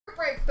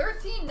Eric,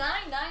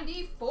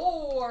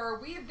 13,994.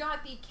 We've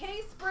got the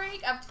case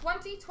break of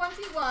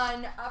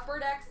 2021 Upper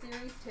Deck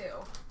Series 2.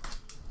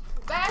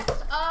 Best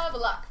of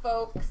luck,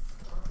 folks.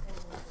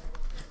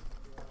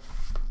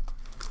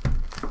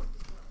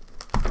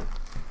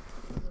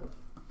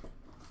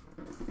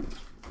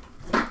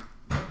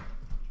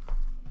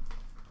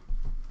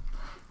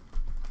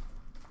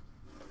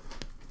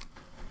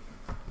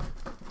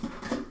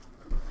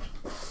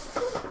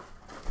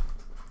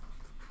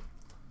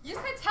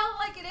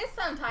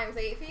 Sometimes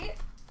 8 feet.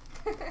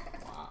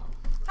 Wow.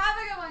 Have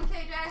a good one,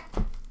 KJ.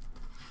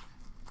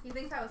 He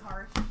thinks I was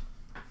harsh.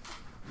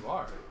 You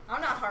are.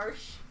 I'm not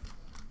harsh.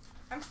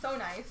 I'm so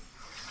nice.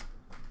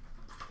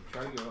 You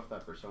try to give off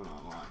that persona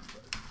online,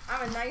 but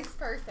I'm a nice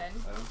person.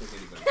 I don't think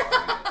anybody's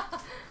buying it.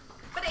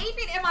 But 8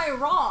 feet, am I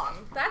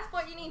wrong? That's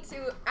what you need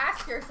to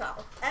ask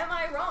yourself. Am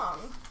I wrong?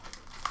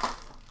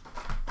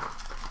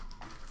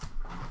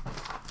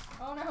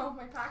 Oh no,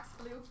 my pack's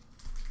blue.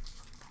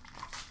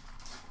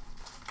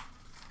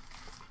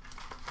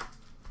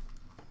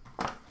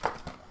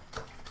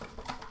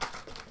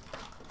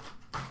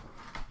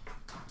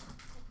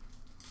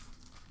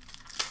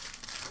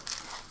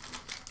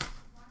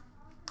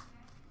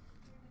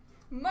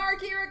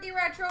 Marquee Rookie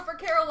Retro for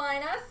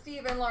Carolina,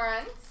 Steven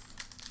Lawrence.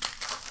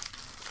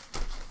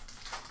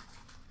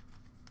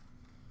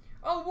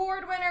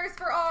 Award winners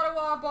for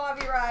Ottawa,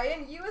 Bobby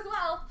Ryan. You as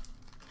well.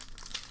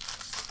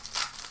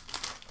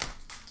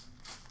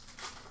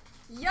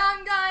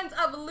 Young Guns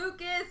of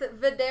Lucas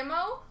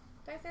Vedemo.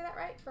 Did I say that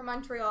right? For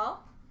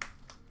Montreal.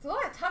 It's a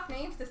lot of tough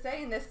names to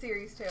say in this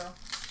series, too.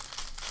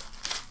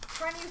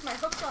 Trying to use my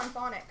hooks on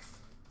phonics.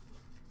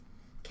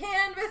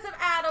 Canvas of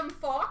Adam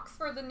Fox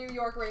for the New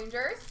York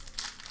Rangers.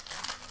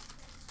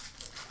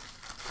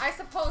 I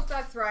suppose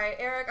that's right.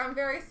 Eric, I'm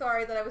very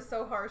sorry that I was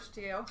so harsh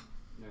to you.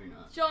 No, you're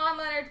not. John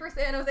Leonard for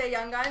San Jose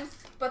Young Guns.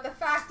 But the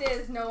fact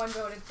is, no one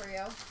voted for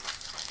you.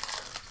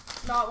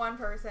 Not one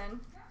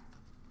person.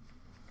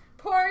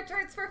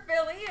 Portraits for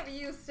Philly of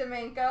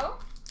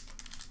Ustimenko.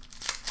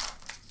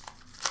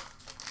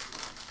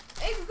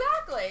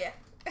 Exactly.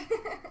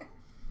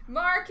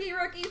 Marquee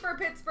Rookie for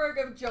Pittsburgh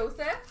of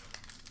Joseph.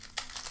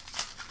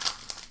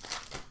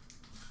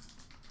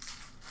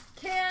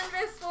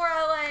 Canvas for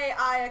LA,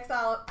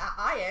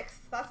 Ix,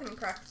 that's an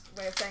incorrect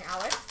way of saying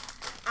Alex.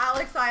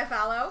 Alex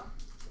Iafallo.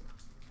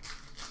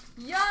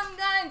 Young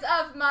Guns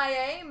of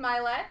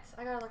Milet.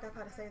 I gotta look up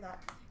how to say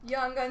that.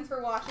 Young Guns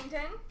for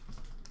Washington.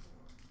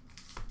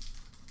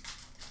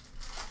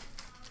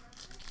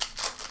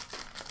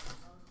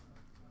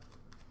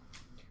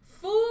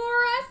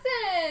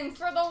 Fluorescence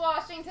for the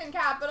Washington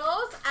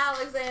Capitals,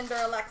 Alexander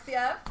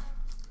Alexiev.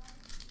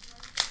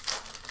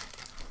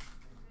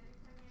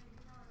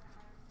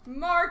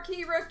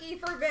 Marquee Rookie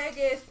for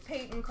Vegas,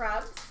 Peyton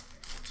Krebs.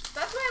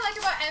 That's what I like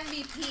about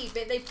MVP.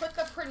 They put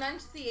the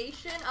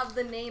pronunciation of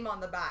the name on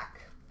the back.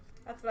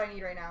 That's what I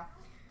need right now.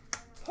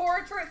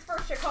 Portraits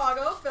for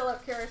Chicago,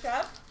 Philip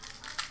Kurashev.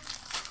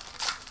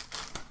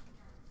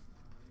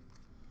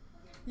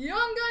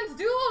 Young Guns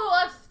duel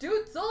of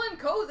Stutzel and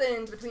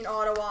Cozens between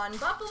Ottawa and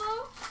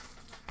Buffalo.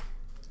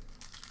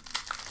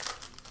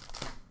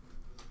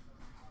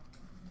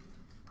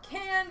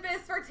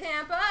 Canvas for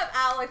Tampa of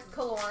Alex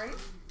Killorn.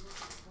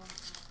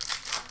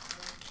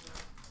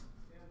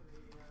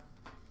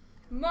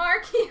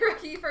 Marquee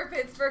Rookie for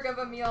Pittsburgh of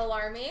Emil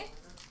Larmy.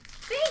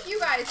 Thank you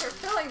guys for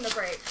filling the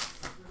breaks.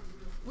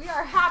 We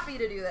are happy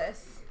to do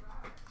this.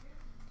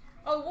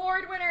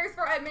 Award winners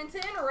for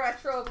Edmonton,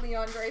 Retro of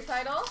Leon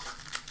Draisaitl.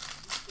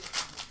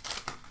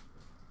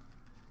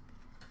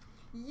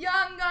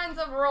 Young Guns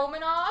of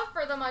Romanov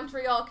for the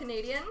Montreal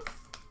Canadiens.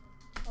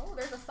 Oh,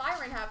 there's a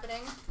siren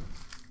happening.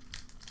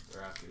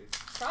 They're after you.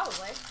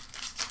 Probably.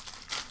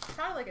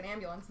 Sounded like an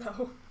ambulance,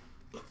 though.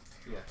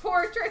 Yeah.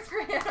 Portraits for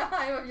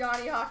Anaheim of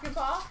Yanni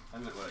Hakanpää. I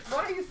meant what I said.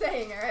 What are you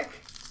saying, Eric?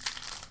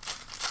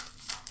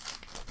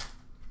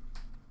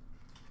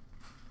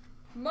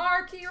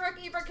 Marquee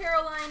Rookie for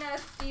Carolina,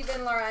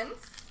 Steven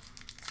Lawrence.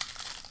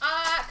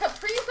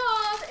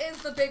 Kaprizov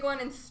is the big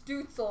one, and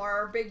Stutzel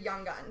are big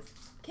Young Guns.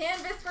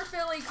 Canvas for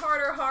Philly,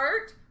 Carter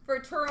Hart. For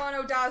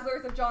Toronto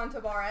Dazzlers of John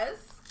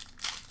Tavares.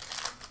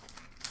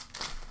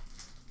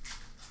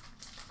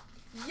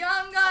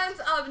 Young Guns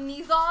of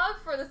Nizov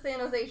for the San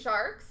Jose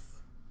Sharks.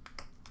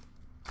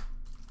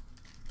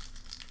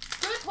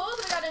 Good pulls.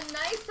 We got a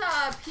nice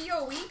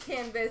POE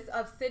canvas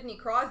of Sidney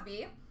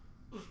Crosby.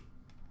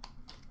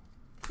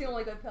 It's the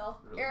only good pill.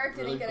 Eric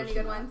didn't get any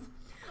good ones.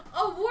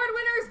 Award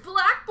winners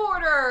Black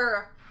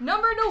Border.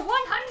 Number to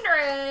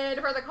 100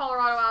 for the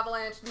Colorado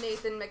Avalanche,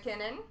 Nathan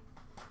McKinnon.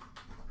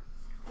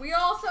 We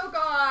also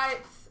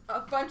got a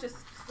bunch of,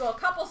 well, a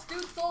couple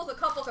Stutzels, a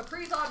couple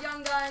Kaprizov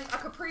Young Gun, a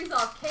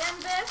Kaprizov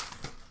Canvas.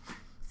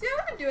 See,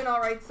 I've been doing all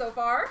right so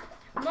far.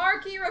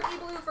 Marquee Rookie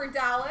Blue for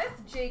Dallas,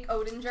 Jake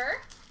Odinger.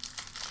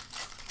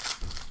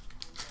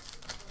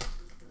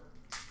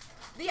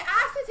 The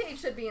acetate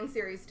should be in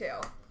Series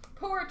 2.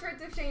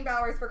 Portraits of Shane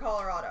Bowers for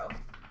Colorado.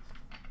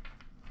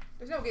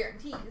 There's no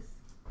guarantees.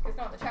 It's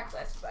not on the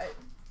checklist, but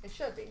it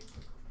should be.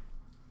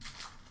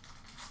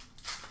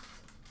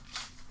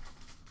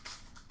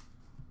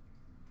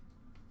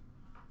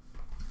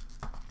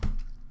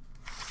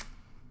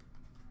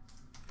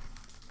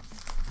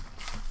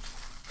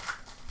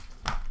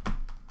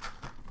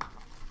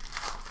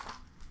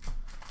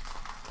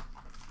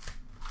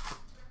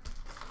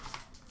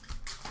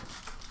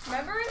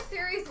 Remember in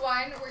Series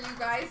 1 where you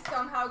guys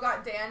somehow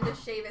got Dan to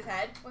shave his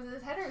head? Was it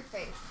his head or his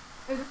face?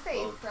 It was his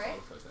face, right?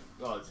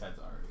 Well, his head's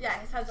already. Yeah,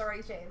 his head's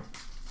already shaved.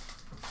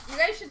 You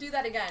guys should do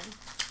that again.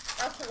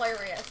 That's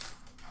hilarious.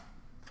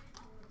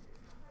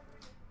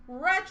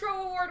 Retro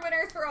Award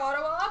winners for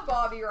Ottawa,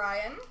 Bobby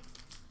Ryan.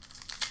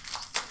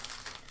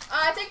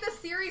 I think the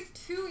Series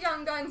 2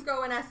 Young Guns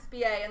go in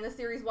SBA and the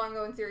Series 1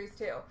 go in Series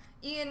 2.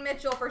 Ian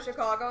Mitchell for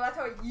Chicago. That's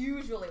how it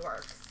usually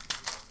works.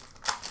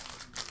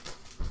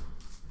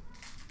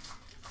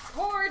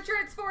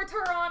 Portraits for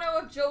Toronto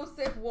of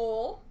Joseph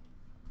Wool.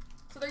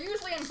 So they're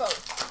usually in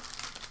both.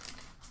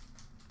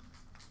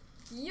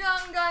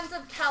 Young Guns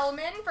of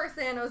Kelman for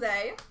San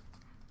Jose.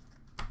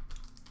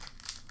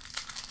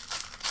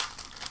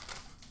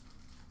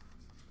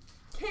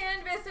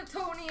 Canvas of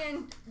Tony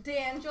and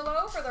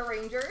D'Angelo for the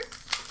Rangers.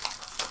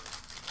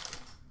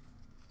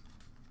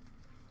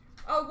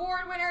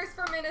 Award winners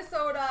for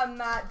Minnesota,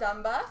 Matt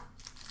Dumba.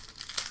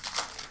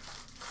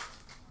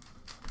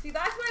 See,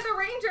 that's why the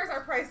Rangers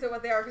are priced at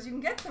what they are, because you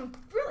can get some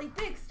really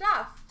big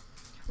stuff.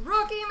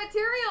 Rookie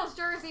Materials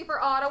jersey for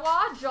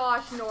Ottawa,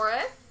 Josh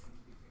Norris.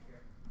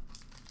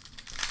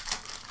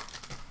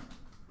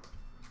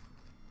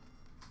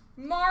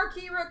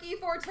 Marquee rookie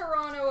for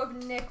Toronto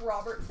of Nick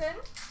Robertson.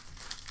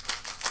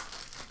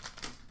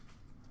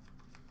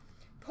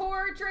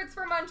 Portraits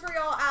for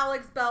Montreal,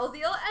 Alex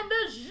Belzile. And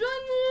a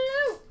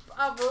Jean-Luc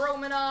of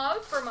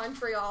Romanov for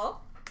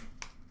Montreal.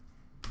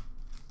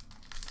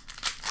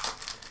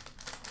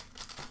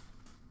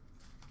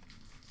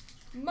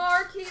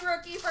 Marquee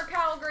rookie for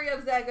Calgary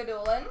of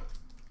Zagadulin.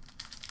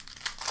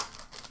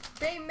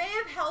 They may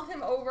have held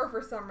him over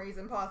for some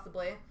reason,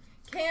 possibly.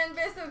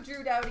 Canvas of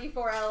Drew Doughty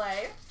for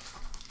LA.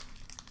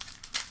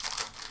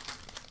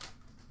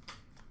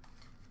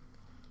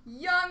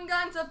 Young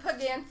Guns of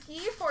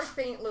Pagansky for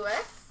St.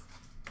 Louis.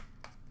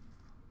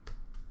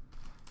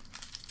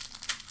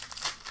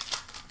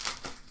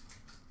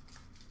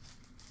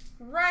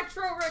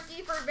 Retro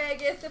rookie for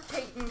Vegas of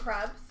Peyton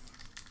Krebs.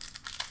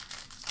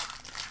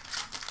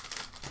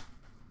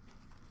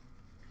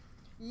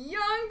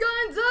 Young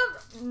Guns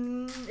of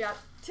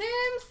Tim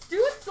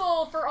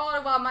Stützle for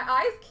Ottawa. My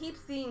eyes keep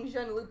seeing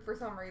Jean-Luc for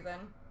some reason.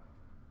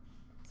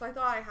 So I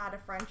thought I had a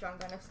French Young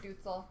Gun of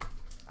Stützle.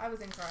 I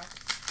was incorrect.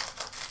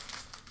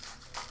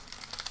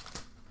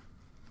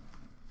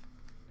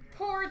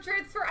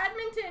 Portraits for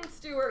Edmonton,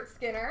 Stuart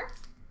Skinner.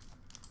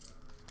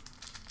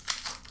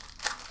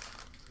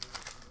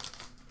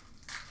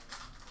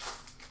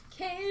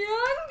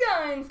 Young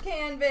Guns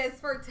canvas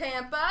for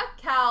Tampa,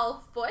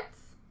 Cal Foote.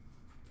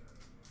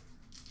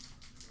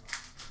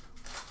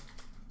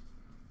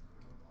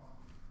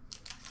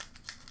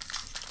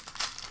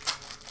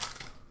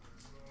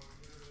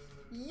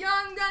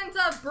 Young Guns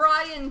of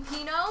Brian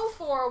Pino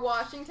for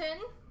Washington.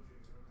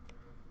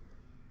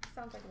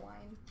 Sounds like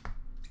wine.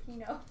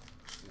 Pino.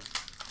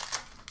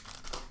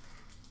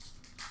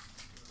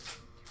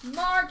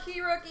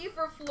 Marquee rookie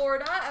for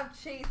Florida of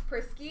Chase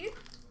Prisky.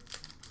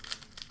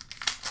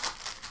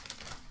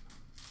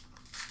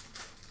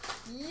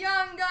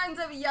 Young Guns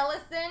of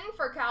Yellison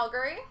for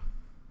Calgary.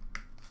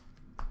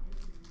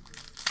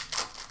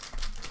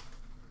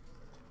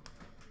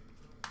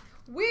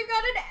 We've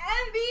got an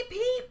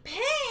MVP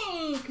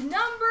pink,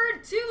 number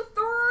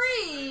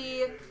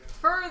 2/3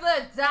 for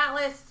the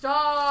Dallas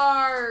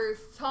Stars,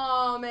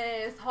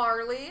 Thomas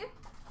Harley.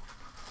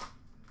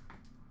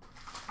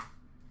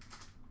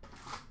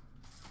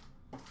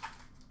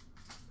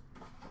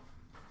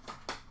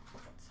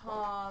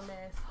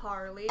 Thomas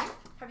Harley.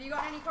 Have you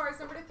got any cards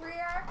number 3,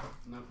 Eric?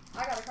 No.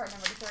 I got a card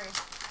number 3.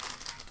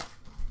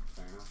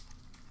 Fair enough.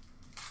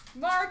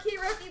 Marquee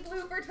rookie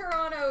blue for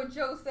Toronto,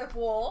 Joseph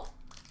Wool.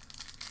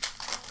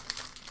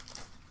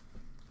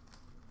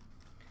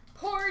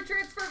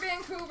 Portraits for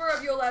Vancouver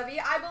of Juolevi.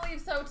 I believe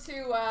so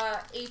too,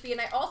 AP.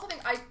 And I also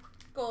think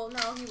Eichel,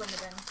 no, he wouldn't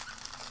have been.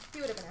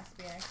 He would have been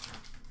SBA.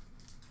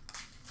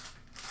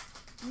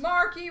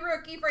 Marquee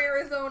rookie for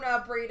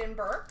Arizona, Braden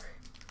Burke.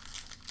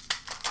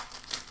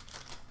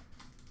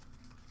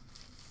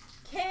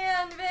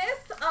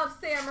 Canvas of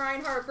Sam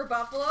Reinhart for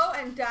Buffalo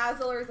and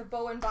Dazzlers of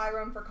Bowen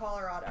Byram for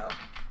Colorado.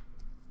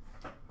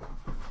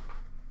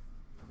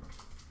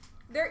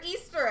 They're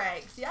Easter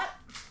eggs, yep.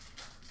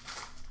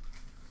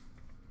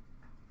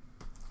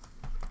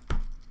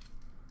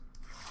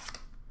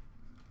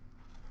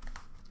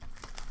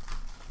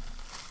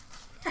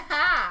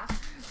 Haha!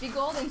 B.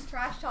 Golden's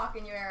trash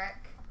talking you,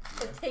 Eric.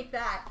 So take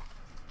that.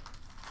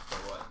 For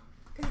what?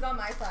 Because he's on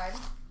my side.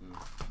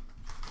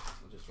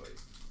 We'll just wait.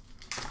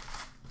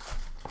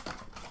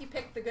 He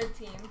picked the good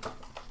team.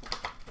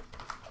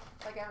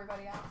 Like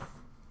everybody else.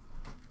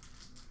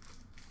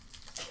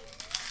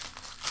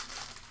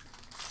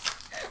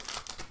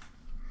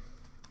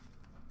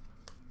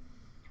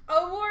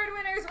 Award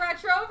winners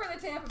retro for the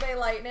Tampa Bay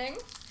Lightning.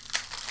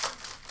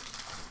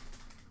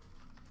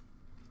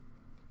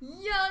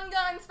 Young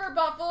Guns for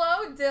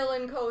Buffalo,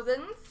 Dylan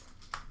Cozens.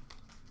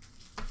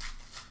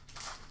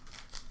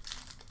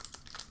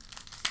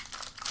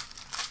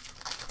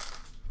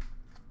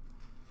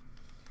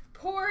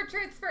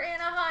 Portraits for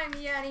Anaheim,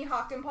 Yanni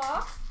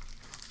Hockenpah.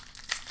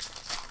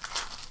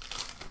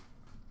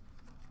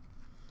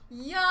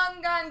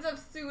 Young Guns of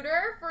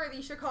Suter for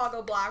the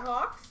Chicago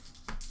Blackhawks.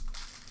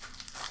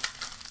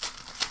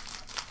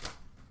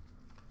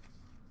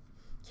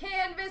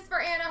 Canvas for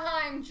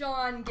Anaheim,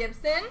 John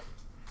Gibson.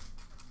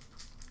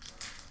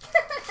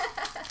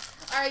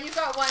 Alright, you've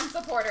got one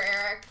supporter,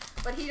 Eric,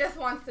 but he just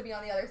wants to be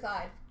on the other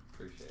side.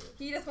 Appreciate it.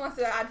 He just wants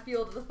to add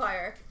fuel to the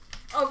fire.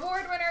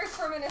 Award winners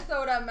for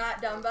Minnesota,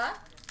 Matt Dumba.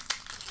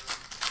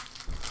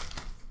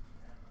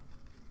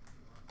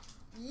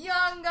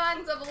 Young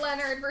Guns of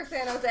Leonard for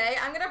San Jose.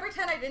 I'm going to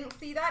pretend I didn't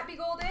see that be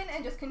golden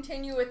and just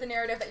continue with the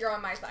narrative that you're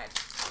on my side.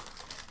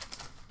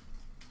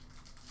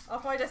 I'll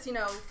probably just, you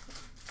know,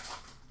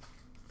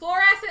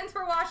 fluorescence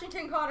for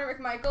Washington, Connor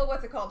McMichael.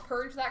 What's it called?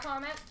 Purge that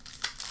comment.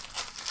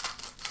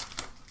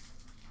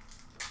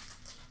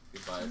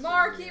 Goodbye.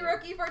 Marquee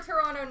rookie for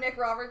Toronto, Nick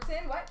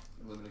Robertson. What?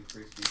 Limited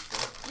free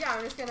speech. Yeah,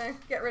 I'm just going to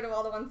get rid of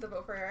all the ones that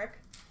vote for Eric.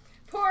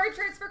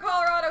 Portraits for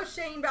Colorado,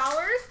 Shane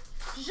Bowers.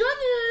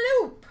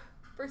 Jean-Loup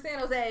for San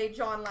Jose,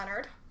 John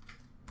Leonard.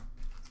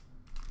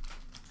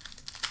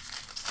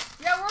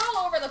 Yeah, we're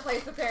all over the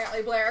place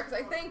apparently, Blair, because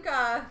I think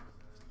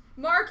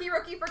marquee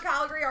rookie for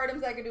Calgary,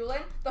 Artem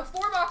Zagadulin. The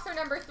 4-boxer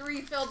number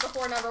 3 filled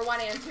before number 1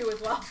 and 2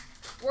 as well.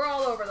 We're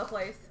all over the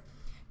place.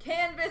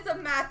 Canvas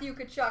of Matthew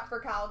Tkachuk for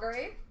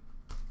Calgary.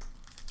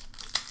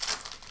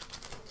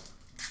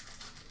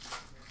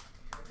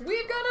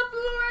 We've got a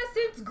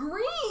fluorescence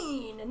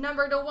green,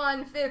 number to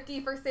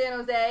 150 for San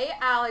Jose,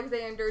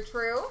 Alexander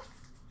True.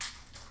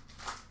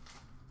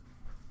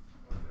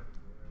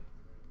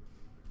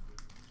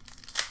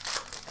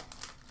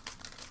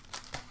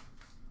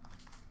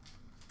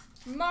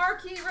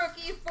 Marquee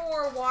rookie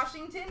for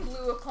Washington,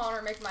 blue of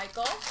Connor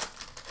McMichael.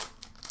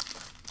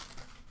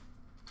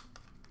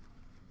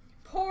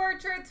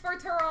 Portraits for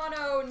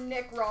Toronto,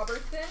 Nick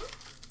Robertson.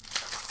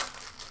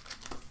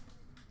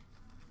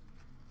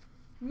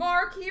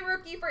 Marquee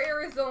rookie for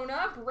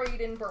Arizona,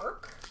 Braden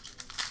Burke.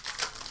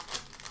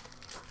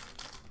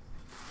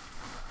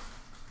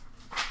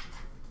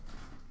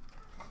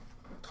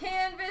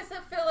 Canvas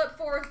of Philip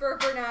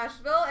Forsberg for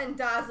Nashville and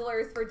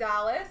Dazzlers for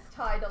Dallas,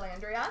 Ty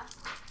Dellandrea.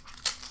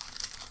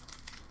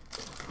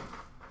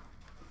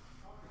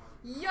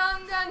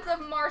 Young Guns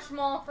of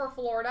Marchmont for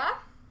Florida.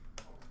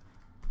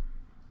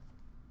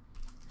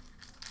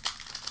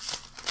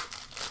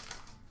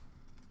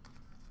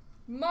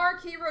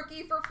 Marquee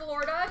rookie for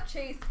Florida,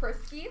 Chase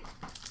Prisky.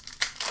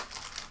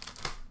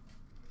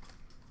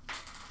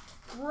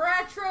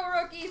 Retro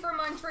rookie for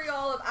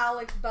Montreal of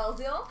Alex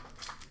Belzil.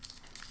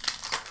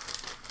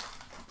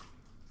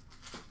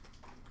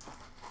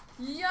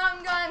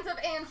 Young Guns of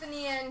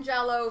Anthony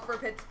Angelo for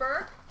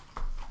Pittsburgh.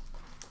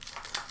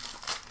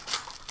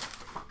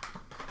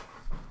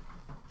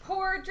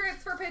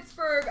 Portraits for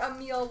Pittsburgh,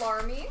 Emil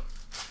Larmy.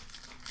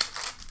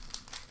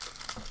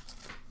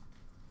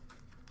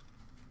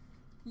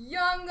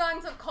 Young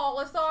Guns of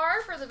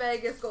Colasar for the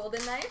Vegas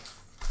Golden Knights.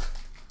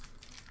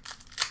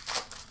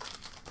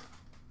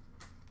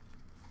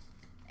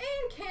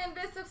 And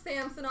Canvas of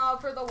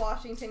Samsonov for the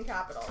Washington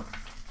Capitals.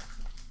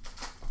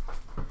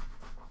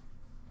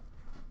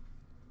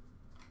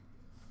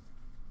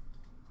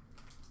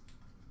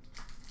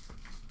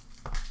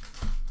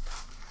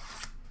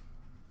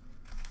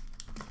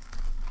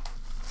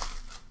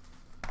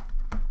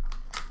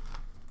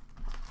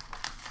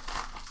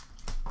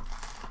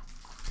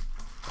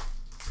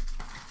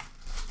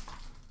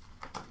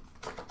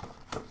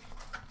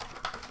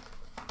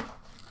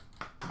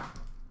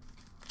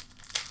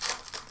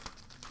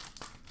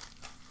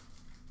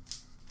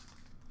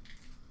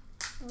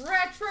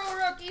 Retro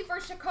rookie for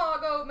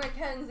Chicago,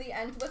 Mackenzie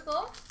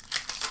Entwistle.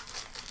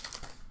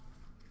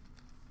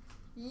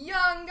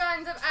 Young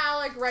Guns of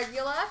Alec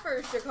Regula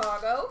for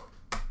Chicago.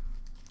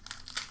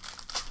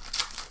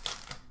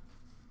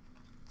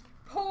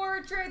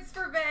 Portraits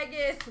for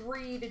Vegas,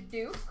 Reed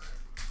Duke.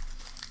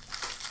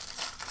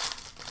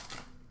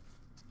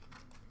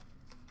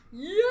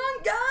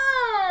 Young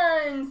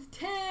Guns,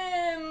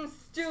 Tim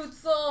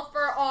Stützle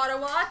for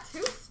Ottawa. 2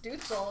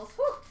 Stützles.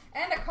 Whew.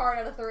 And a card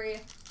out of 3.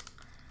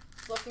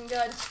 Looking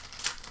good.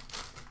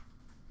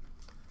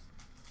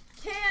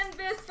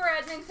 Canvas for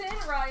Edmonton,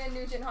 Ryan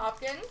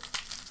Nugent-Hopkins.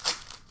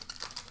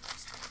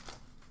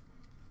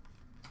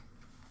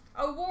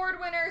 Award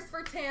winners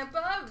for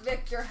Tampa,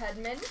 Victor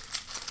Hedman.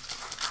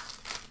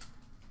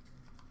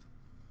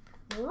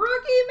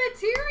 Rookie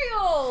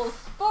materials,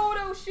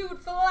 photo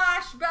shoot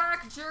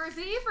flashback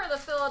jersey for the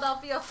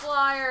Philadelphia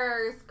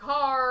Flyers,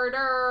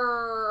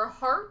 Carter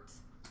Hart.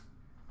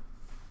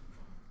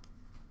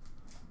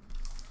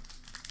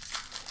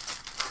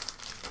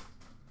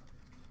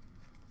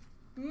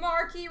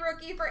 Marquee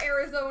rookie for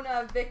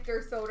Arizona,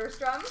 Victor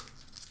Soderstrom.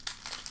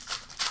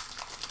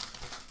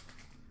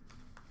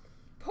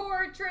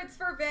 Portraits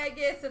for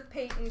Vegas of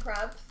Peyton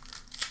Krebs.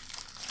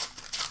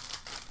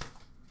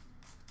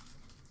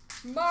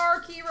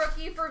 Marquee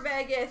rookie for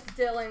Vegas,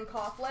 Dylan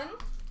Coughlin.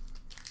 –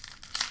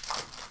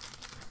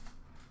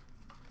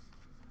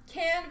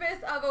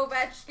 Canvas of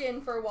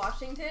Ovechkin for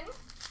Washington.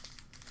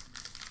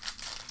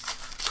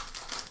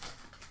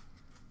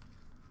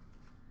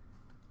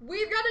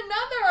 We've got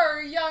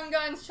another Young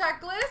Guns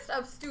checklist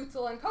of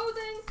Stutzel and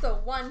Cousins, so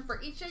one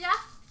for each of ya.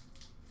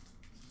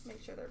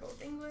 Make sure they're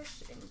both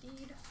English,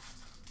 indeed.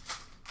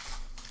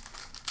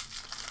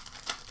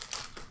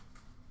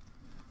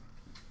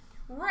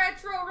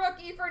 Retro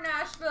rookie for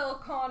Nashville,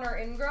 Connor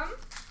Ingram.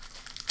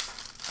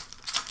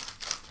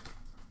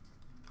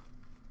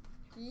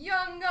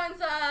 Young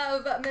Guns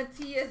of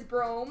Matthias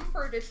Brome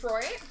for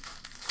Detroit.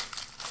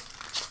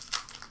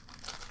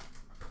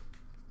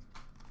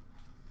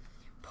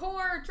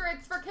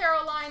 Portraits for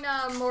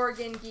Carolina,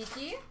 Morgan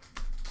Geekie.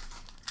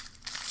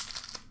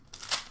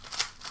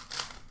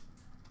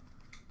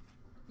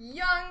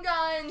 Young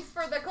Guns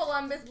for the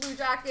Columbus Blue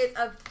Jackets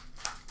of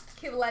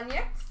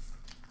Kivlenieks.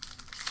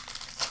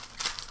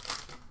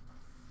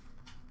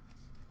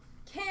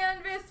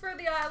 Canvas for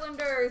the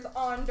Islanders,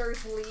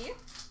 Anders Lee.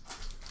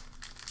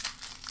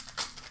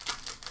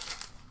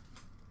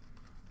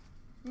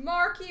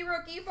 Marquee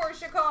rookie for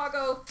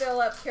Chicago,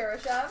 Philip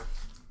Karashev.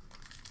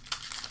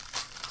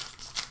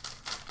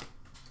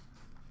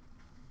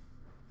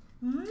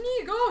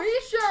 Nico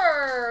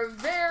Hischier,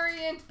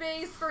 variant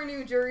base for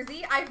New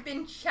Jersey. I've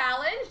been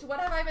challenged. What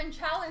have I been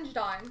challenged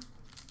on?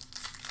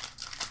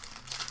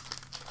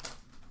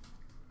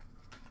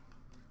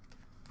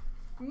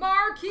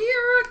 Marquee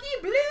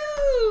rookie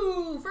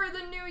blue for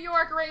the New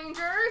York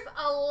Rangers,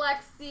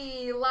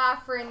 Alexis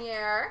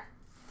Lafreniere.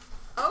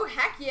 Oh,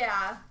 heck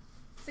yeah.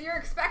 So you're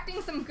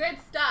expecting some good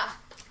stuff.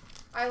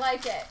 I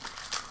like it.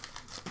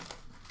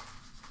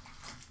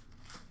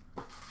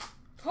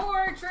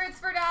 Portraits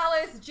for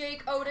Dallas,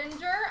 Jake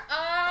Odinger.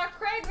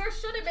 Craig, there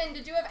should have been.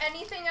 Did you have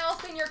anything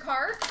else in your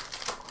cart?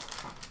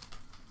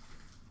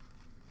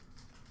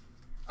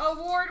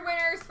 Award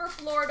winners for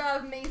Florida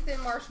of Mason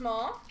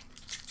Marchment.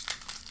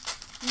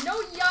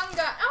 No Young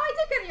Guns. Oh, I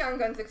did get a Young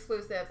Guns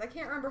exclusives. I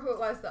can't remember who it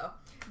was, though.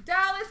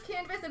 Dallas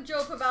Canvas of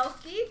Joe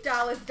Pavelski.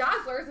 Dallas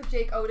Dazzlers of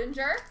Jake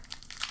Odinger.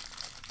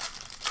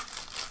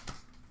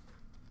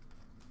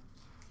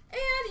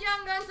 And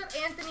Young Guns of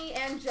Anthony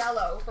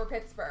Angelo for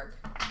Pittsburgh.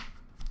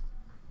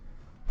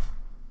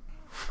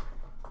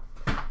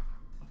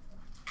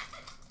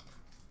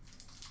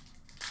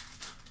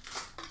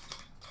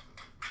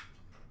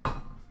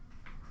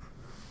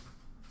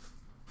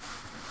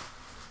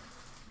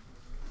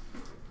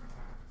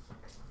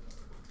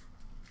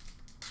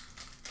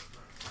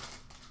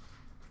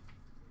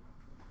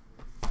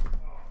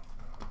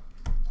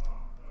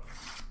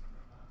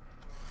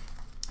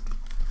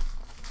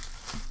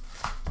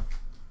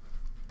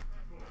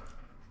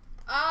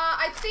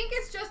 I think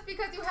it's just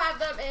because you have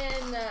them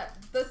in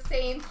the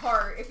same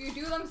cart. If you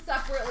do them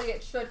separately,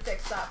 it should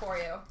fix that for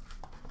you.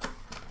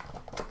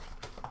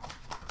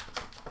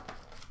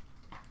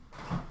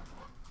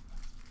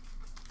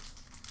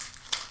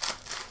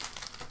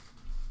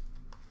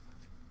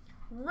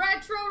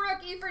 Retro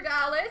rookie for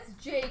Dallas,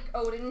 Jake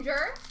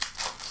Odinger.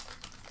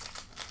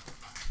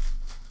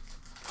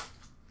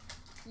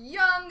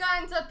 Young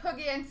Guns of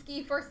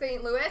Poganski for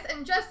St. Louis.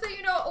 And just so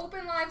you know,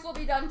 open lives will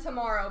be done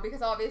tomorrow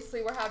because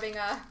obviously we're having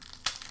a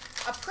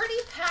pretty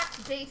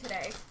packed day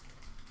today.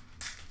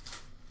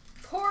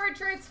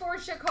 Portraits for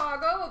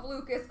Chicago of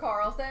Lucas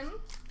Carlson.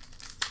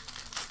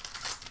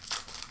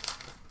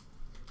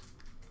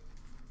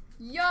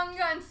 Young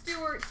Gun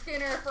Stuart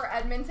Skinner for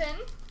Edmonton.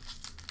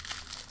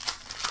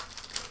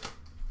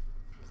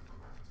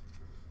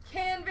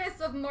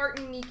 Canvas of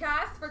Martin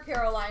Nikas for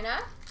Carolina.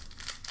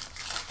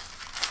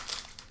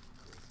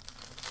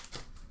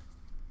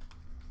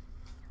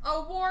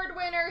 Award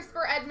winners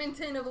for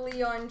Edmonton of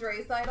Leon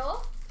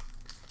Draisaitl.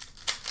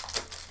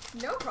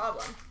 No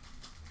problem.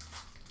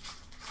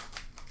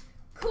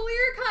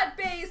 Clear cut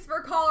base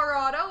for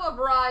Colorado of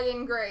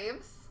Ryan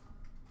Graves.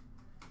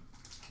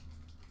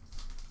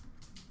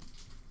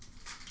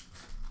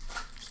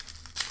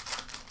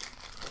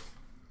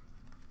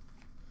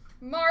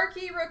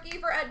 Marquee rookie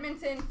for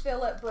Edmonton,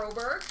 Philip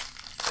Broberg.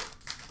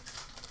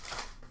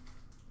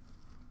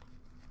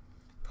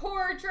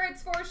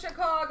 Portraits for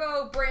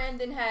Chicago,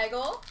 Brandon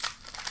Hagel.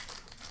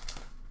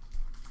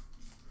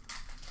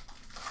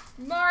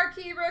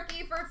 Marquee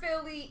rookie for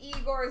Philly,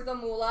 Igor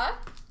Zamula.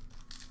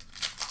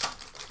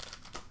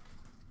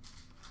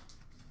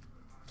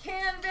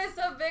 Canvas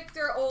of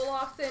Victor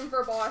Olofsson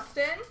for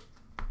Boston.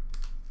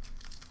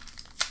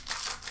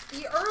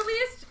 The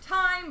earliest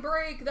time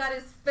break that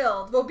is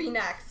filled will be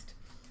next.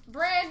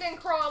 Brandon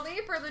Crawley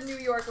for the New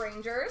York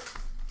Rangers.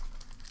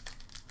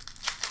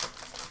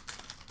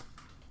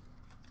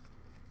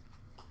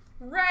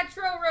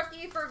 Retro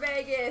rookie for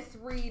Vegas,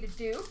 Reed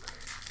Duke.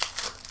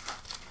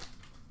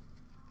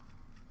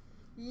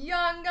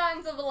 Young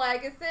Guns of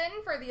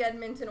Legason for the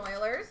Edmonton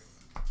Oilers.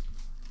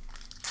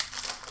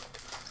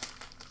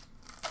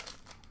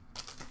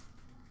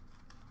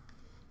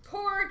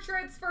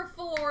 Portraits for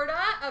Florida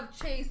of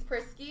Chase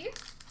Prisky.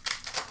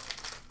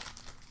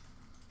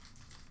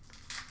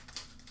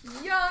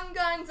 Young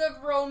Guns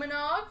of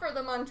Romanov for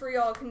the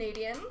Montreal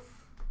Canadiens.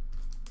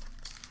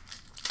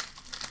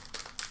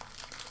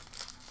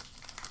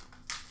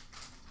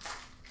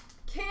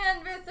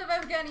 Canvas of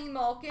Evgeny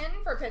Malkin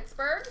for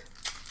Pittsburgh.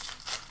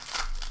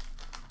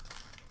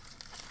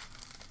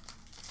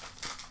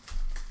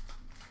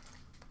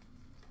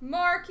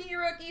 Marquee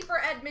rookie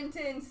for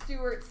Edmonton,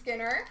 Stuart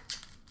Skinner.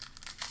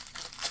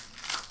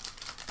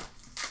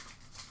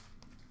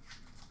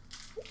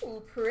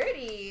 Ooh,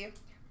 pretty.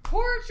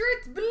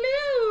 Portraits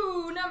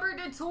blue, number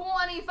to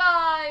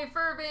 25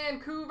 for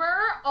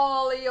Vancouver,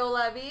 Ollie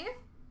Olevi.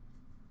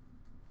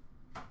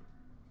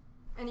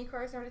 Any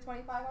cards number to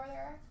 25 over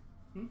there?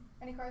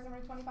 Any cards number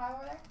to 25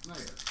 over there? Not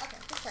yet. Okay,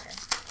 just checking.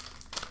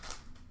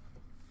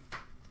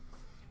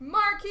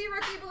 Marquee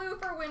rookie blue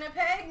for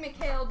Winnipeg,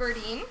 Mikhail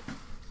Berdine.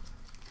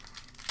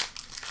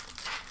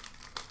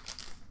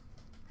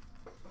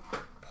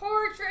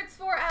 Portraits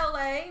for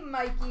LA,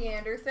 Mikey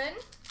Anderson.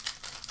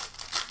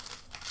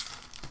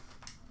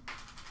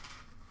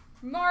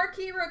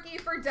 Marquee rookie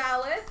for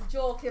Dallas,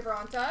 Joel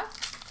Kivranta.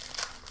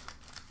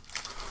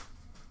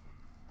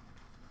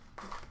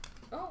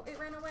 Oh, it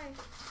ran away.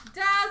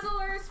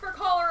 Dazzlers for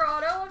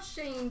Colorado of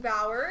Shane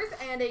Bowers,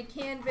 and a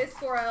canvas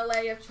for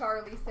LA of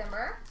Charlie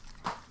Simmer.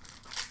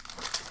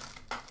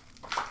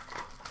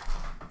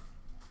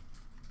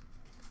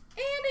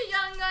 And a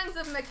Young Guns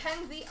of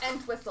Mackenzie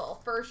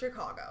Entwistle for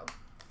Chicago.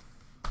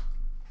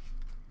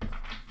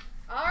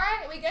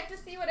 Alright, we get to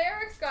see what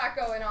Eric's got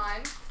going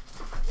on.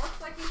 Looks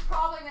like he's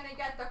probably going to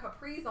get the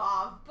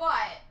Kaprizov,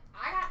 but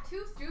I got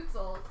 2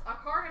 Stutzels, a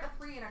card at a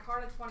 3 and a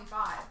card at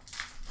 25.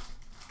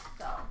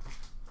 So...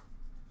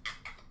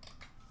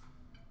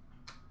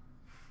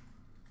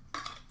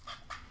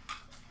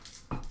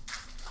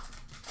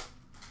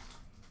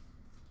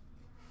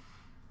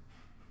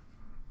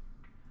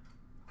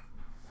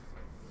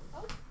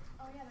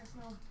 Oh yeah, there's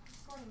no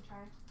sorting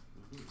chart.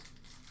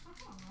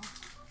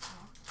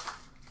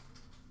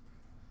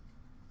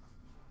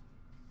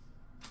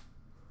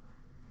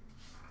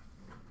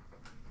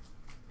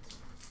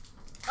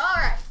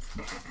 Alright.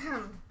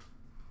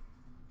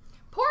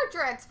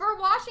 Portraits for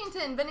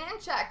Washington,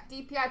 Vananchek,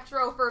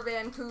 DiPietro for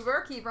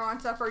Vancouver,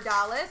 Kivranta for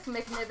Dallas,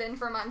 McNiven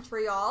for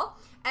Montreal,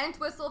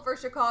 Entwistle for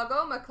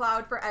Chicago,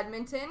 McLeod for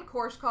Edmonton,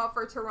 Korshkov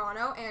for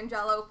Toronto,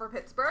 Angelo for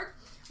Pittsburgh,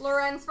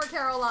 Lorenz for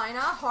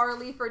Carolina,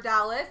 Harley for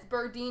Dallas,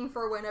 Berdine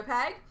for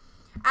Winnipeg,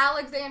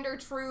 Alexander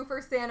True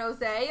for San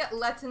Jose,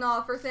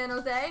 Letinov for San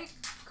Jose,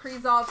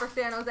 Krizov for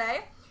San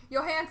Jose,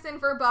 Johansson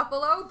for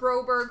Buffalo,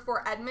 Broberg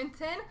for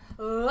Edmonton,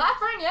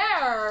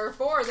 Lafreniere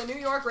for the New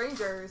York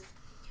Rangers,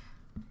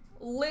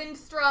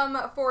 Lindstrom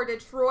for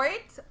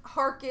Detroit,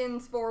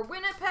 Harkins for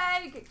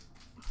Winnipeg,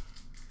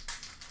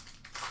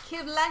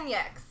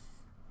 Kivlenieks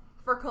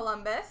for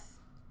Columbus,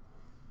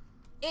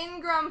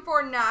 Ingram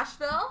for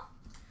Nashville.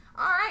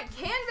 All right,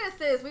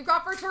 canvases we've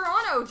got for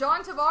Toronto,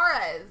 John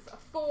Tavares.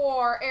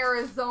 For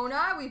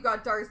Arizona, we've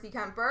got Darcy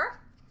Kemper.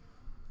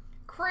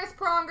 Chris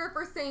Pronger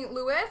for St.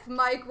 Louis,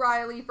 Mike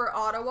Riley for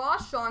Ottawa,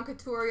 Sean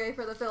Couturier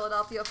for the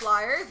Philadelphia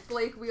Flyers,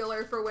 Blake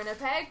Wheeler for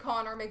Winnipeg,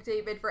 Connor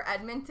McDavid for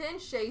Edmonton,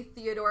 Shea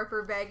Theodore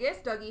for Vegas,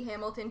 Dougie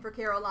Hamilton for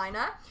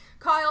Carolina,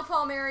 Kyle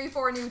Palmieri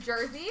for New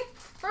Jersey,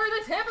 for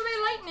the Tampa Bay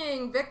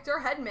Lightning,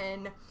 Victor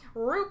Hedman,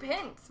 Roop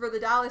Hintz for the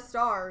Dallas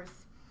Stars,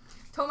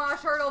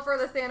 Tomas Hertl for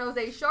the San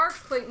Jose Sharks,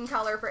 Clayton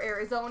Keller for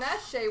Arizona,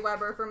 Shea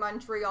Weber for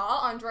Montreal,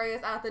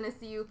 Andreas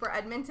Athanasiou for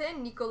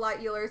Edmonton, Nikolai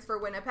Ehlers for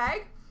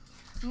Winnipeg.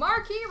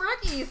 Marquee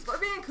rookies for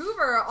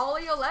Vancouver,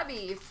 Ollie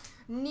Olevi,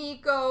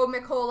 Nico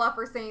Mikola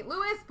for St.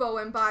 Louis,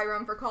 Bowen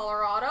Byram for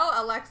Colorado,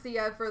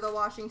 Alexiev for the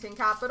Washington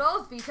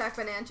Capitals, Vitek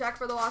Vananchek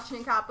for the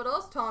Washington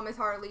Capitals, Thomas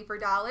Harley for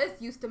Dallas,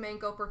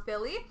 Ustimenko for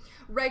Philly,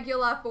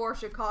 Regula for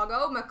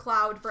Chicago,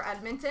 McLeod for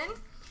Edmonton,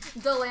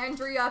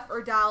 Delandria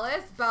for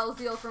Dallas,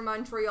 Belzile for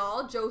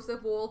Montreal,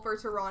 Joseph Wool for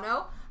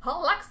Toronto,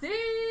 Alexis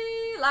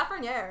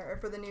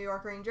Lafreniere for the New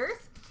York Rangers,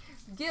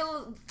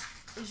 Gilles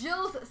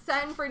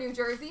Sen for New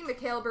Jersey,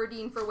 Mikhail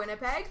Berdine for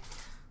Winnipeg,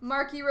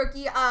 marquee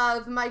rookie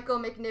of Michael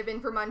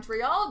McNiven for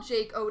Montreal,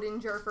 Jake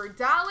Odinger for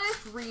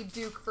Dallas, Reed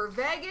Duke for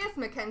Vegas,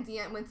 Mackenzie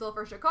Entwistle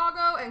for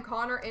Chicago, and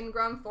Connor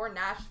Ingram for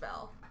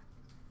Nashville.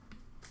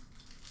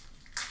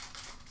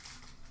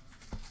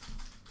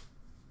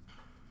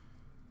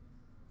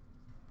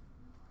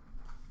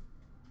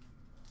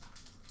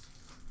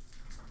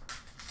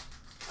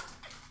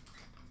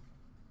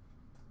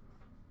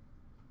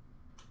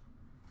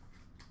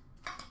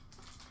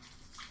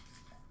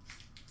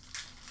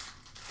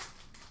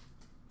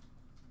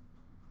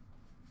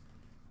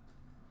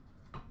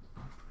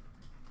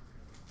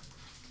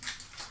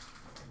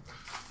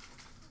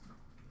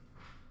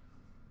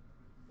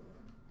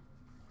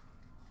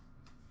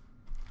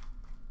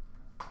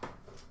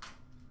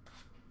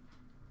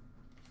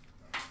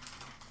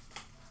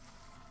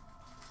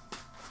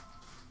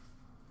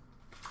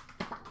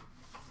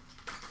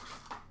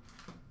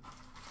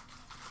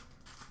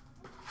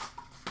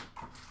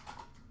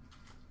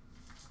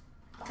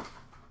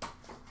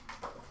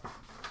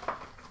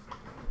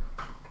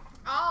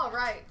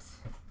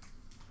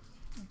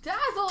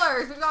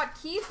 Dazzlers, we've got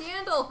Keith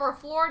Yandel for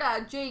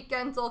Florida, Jake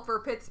Gensel for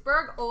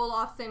Pittsburgh,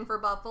 Olofsson for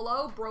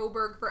Buffalo,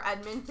 Broberg for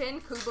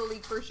Edmonton,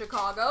 Kubalik for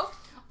Chicago,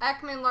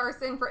 Ekman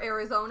Larson for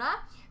Arizona,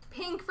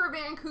 Pink for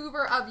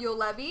Vancouver of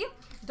Ulevi,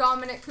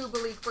 Dominic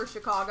Kubalik for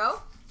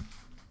Chicago,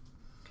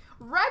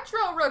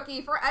 Retro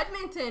Rookie for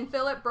Edmonton,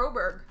 Philip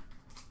Broberg,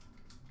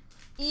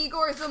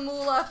 Igor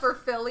Zamula for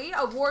Philly.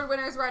 Award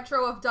winners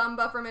retro of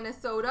Dumba for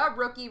Minnesota.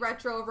 Rookie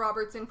retro of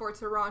Robertson for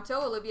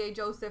Toronto. Olivier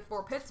Joseph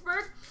for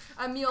Pittsburgh.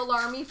 Emil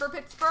Larmy for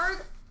Pittsburgh.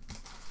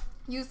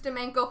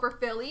 Ustimenko for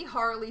Philly.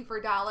 Harley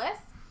for Dallas.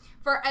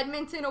 For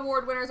Edmonton,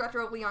 award winners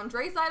retro of Leon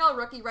Draisaitl.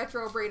 Rookie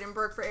retro of Braden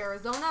Burke for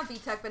Arizona.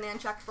 Vitek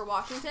Vanacek for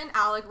Washington.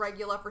 Alec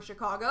Regula for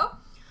Chicago.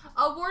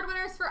 Award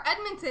winners for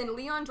Edmonton,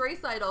 Leon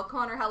Draisaitl,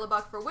 Connor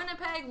Hellebuck for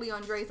Winnipeg,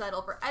 Leon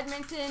Draisaitl for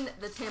Edmonton,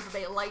 the Tampa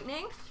Bay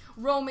Lightning,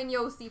 Roman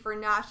Josi for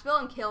Nashville,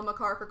 and Cale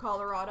Makar for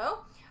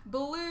Colorado.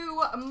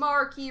 Blue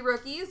marquee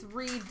rookies,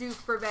 Reed Duke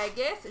for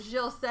Vegas,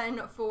 Gilles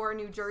Sen for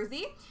New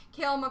Jersey,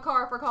 Cale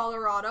Makar for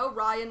Colorado,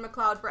 Ryan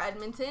McLeod for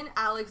Edmonton,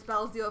 Alex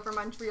Belzio for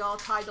Montreal,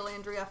 Ty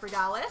Dellandrea for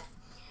Dallas.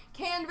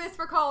 Canvas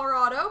for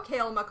Colorado,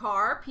 Cale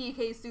Makar,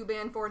 PK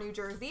Subban for New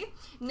Jersey,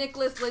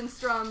 Nicholas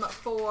Lindstrom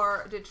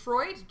for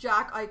Detroit,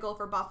 Jack Eichel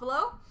for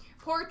Buffalo,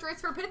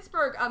 Portraits for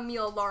Pittsburgh,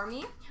 Emil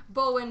Larmy,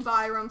 Bowen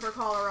Byram for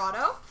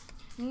Colorado,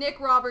 Nick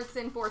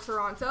Robertson for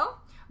Toronto,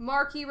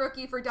 marquee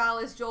rookie for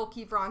Dallas, Joel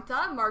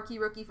Kivranta, marquee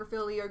rookie for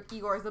Philly,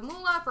 Igor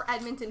Zamula, for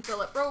Edmonton,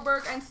 Philip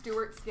Broberg, and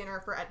Stuart Skinner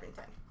for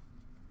Edmonton.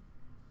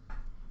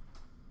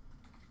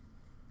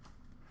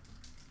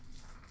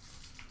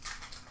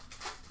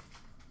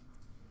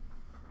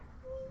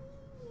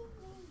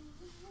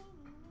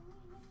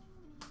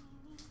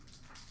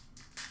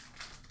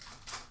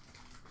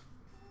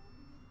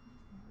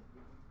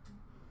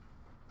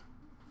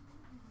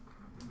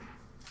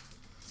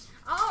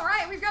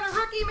 We've got a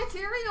rookie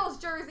materials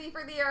jersey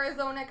for the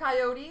Arizona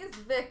Coyotes,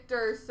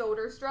 Victor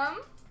Soderstrom.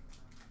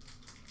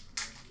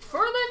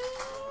 For the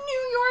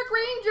New York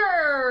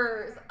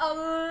Rangers,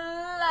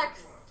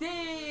 Alexis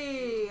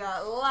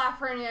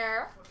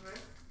Lafreniere.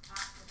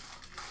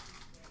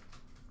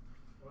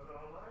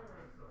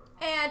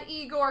 And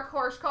Igor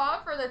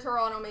Korshkov for the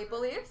Toronto Maple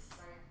Leafs.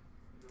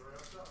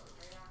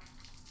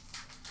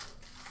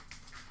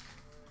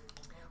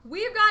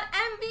 We've got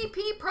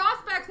MVP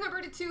prospects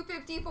number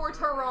 /250 for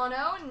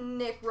Toronto,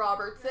 Nick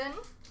Robertson.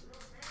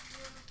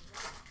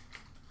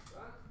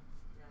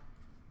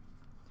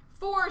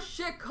 For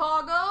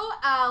Chicago,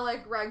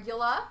 Alec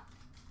Regula.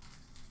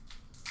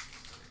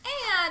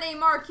 And a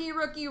marquee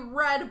rookie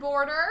red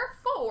border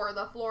for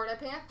the Florida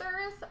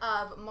Panthers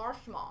of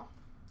Marshall.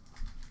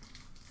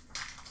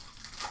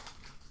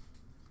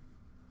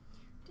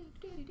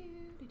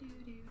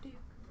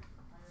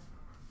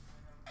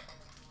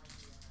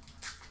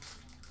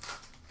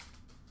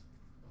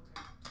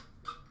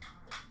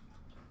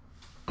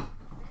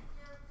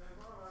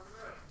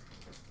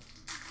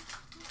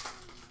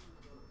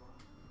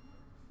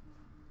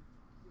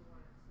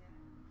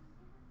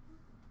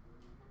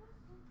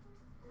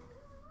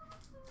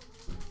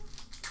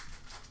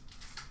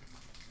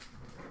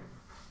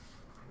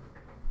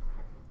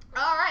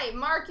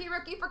 Marquee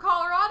rookie for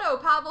Colorado,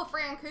 Pavel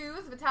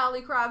Francouz,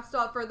 Vitaly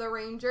Kravtsov for the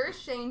Rangers,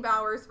 Shane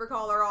Bowers for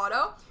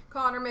Colorado,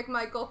 Connor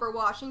McMichael for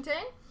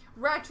Washington,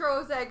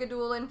 Retro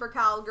Zagadulin for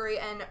Calgary,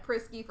 and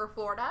Prisky for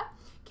Florida.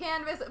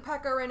 Canvas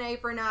Pekka Rinne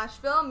for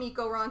Nashville,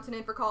 Mikko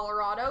Rantanen for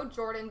Colorado,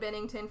 Jordan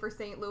Binnington for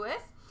St.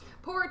 Louis.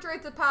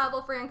 Portraits of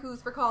Pavel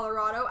Francouz for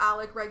Colorado,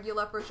 Alec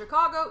Regula for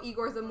Chicago,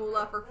 Igor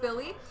Zamula for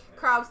Philly,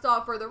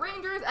 Kravtsov for the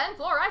Rangers, and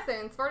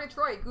Fluorescence for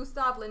Detroit,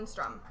 Gustav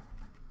Lindstrom.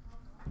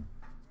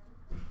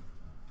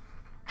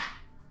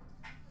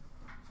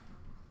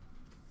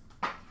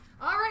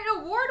 All right,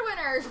 award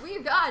winners.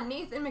 We've got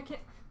Nathan McKinnon.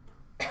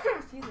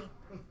 Excuse me.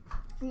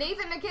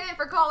 Nathan McKinnon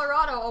for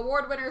Colorado.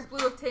 Award winners,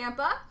 Blue of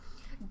Tampa.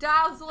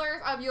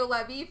 Dazzlers of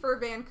Juolevi for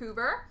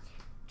Vancouver.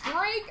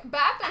 Drake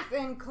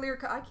Batherson, clear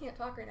cut. I can't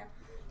talk right now.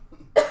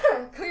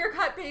 Clear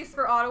cut base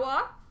for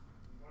Ottawa.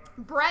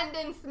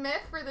 Brendan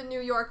Smith for the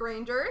New York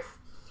Rangers.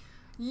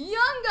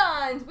 Young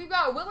Guns. We've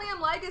got William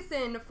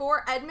Legason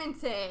for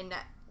Edmonton.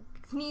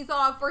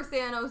 Knizov for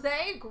San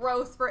Jose.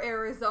 Gross for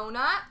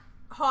Arizona.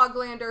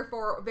 Hoglander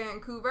for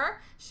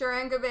Vancouver,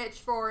 Sharangovich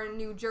for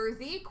New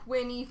Jersey,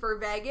 Quinney for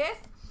Vegas,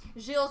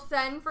 Gilles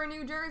Sen for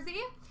New Jersey,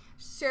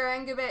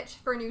 Sharangovich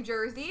for New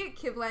Jersey,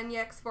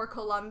 Kivlenyx for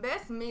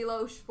Columbus,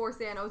 Milosh for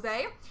San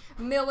Jose,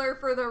 Miller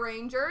for the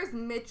Rangers,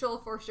 Mitchell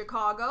for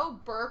Chicago,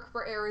 Burke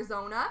for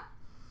Arizona,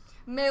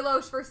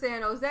 Milosh for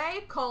San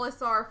Jose,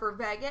 Colasar for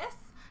Vegas,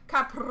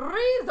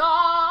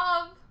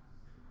 Kaprizov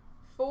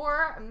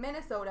for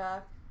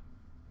Minnesota.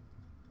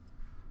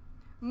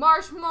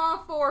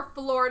 Marchmont for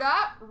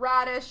Florida,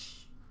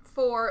 Radish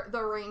for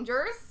the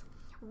Rangers,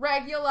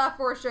 Regula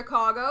for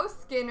Chicago,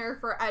 Skinner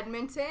for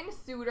Edmonton,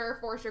 Suter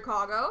for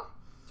Chicago,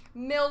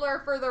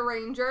 Miller for the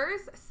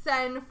Rangers,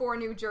 Sen for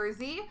New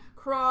Jersey,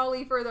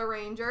 Crawley for the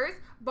Rangers,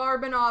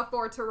 Barbanov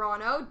for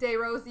Toronto,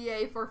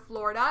 DesRosiers for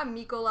Florida,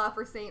 Mikola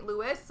for St.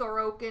 Louis,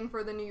 Sorokin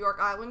for the New York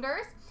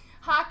Islanders,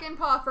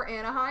 Hakanpää for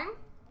Anaheim,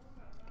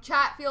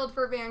 Chatfield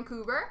for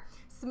Vancouver,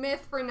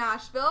 Smith for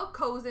Nashville,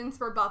 Cousins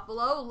for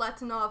Buffalo,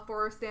 Letinov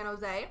for San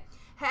Jose,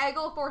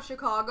 Hagel for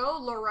Chicago,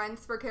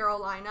 Lorentz for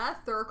Carolina,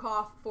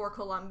 Thurkoff for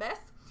Columbus,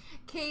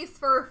 Case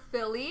for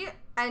Philly,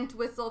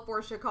 Entwistle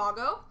for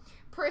Chicago,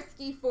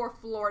 Prisky for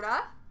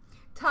Florida,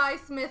 Ty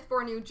Smith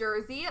for New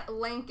Jersey,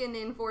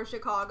 Lankinen for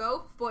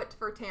Chicago, Foote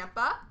for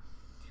Tampa.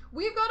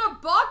 We've got a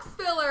box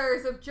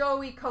fillers of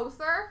Joey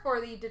Kocur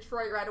for the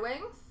Detroit Red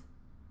Wings.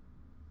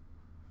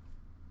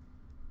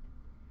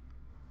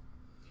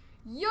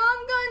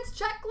 Young Guns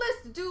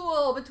checklist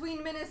duel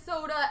between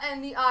Minnesota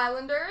and the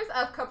Islanders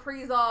of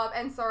Kaprizov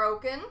and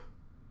Sorokin.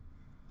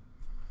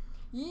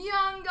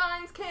 Young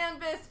Guns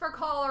canvas for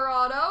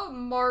Colorado,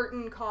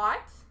 Martin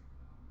Kaut.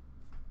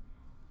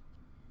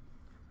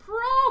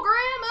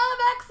 Program of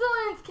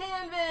Excellence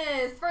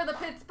canvas for the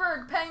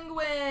Pittsburgh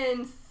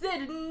Penguins,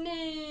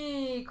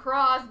 Sidney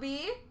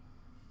Crosby.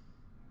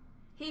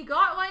 He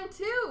got one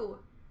too.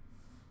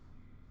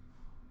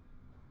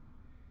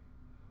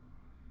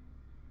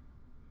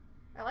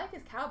 I like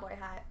his cowboy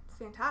hat. It's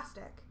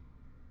fantastic.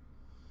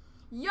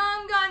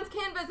 Young Guns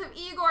canvas of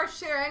Igor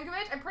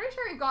Sharangovich. I'm pretty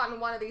sure we've gotten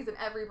one of these in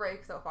every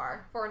break so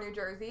far for New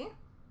Jersey.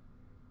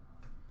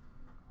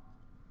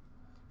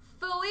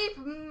 Philippe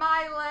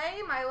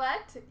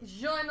Millet,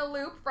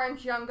 Jean-Loup,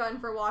 French Young Gun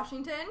for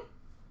Washington.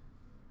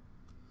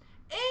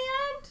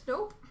 And,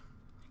 nope,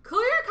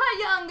 Clear Cut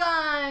Young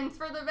Guns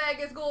for the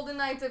Vegas Golden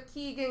Knights of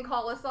Keegan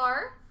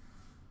Colasar.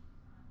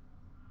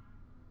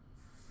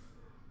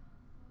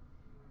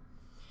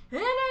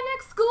 And an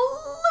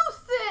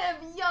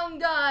exclusive Young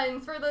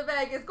Guns for the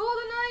Vegas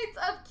Golden Knights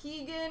of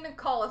Keegan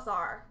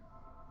Colasar.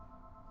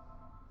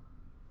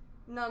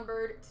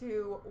 Numbered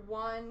to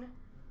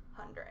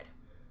 100.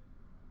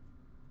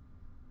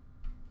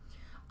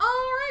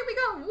 Alright, we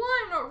got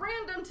one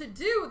random to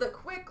do. The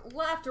quick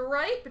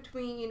left-right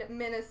between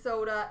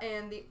Minnesota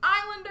and the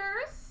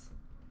Islanders.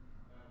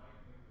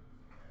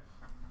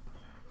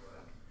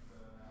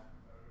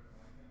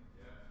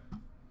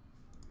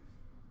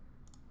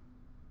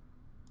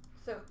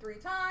 So 3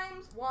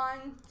 times.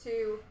 1,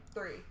 2,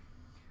 3.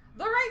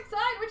 The right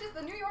side, which is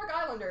the New York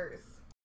Islanders.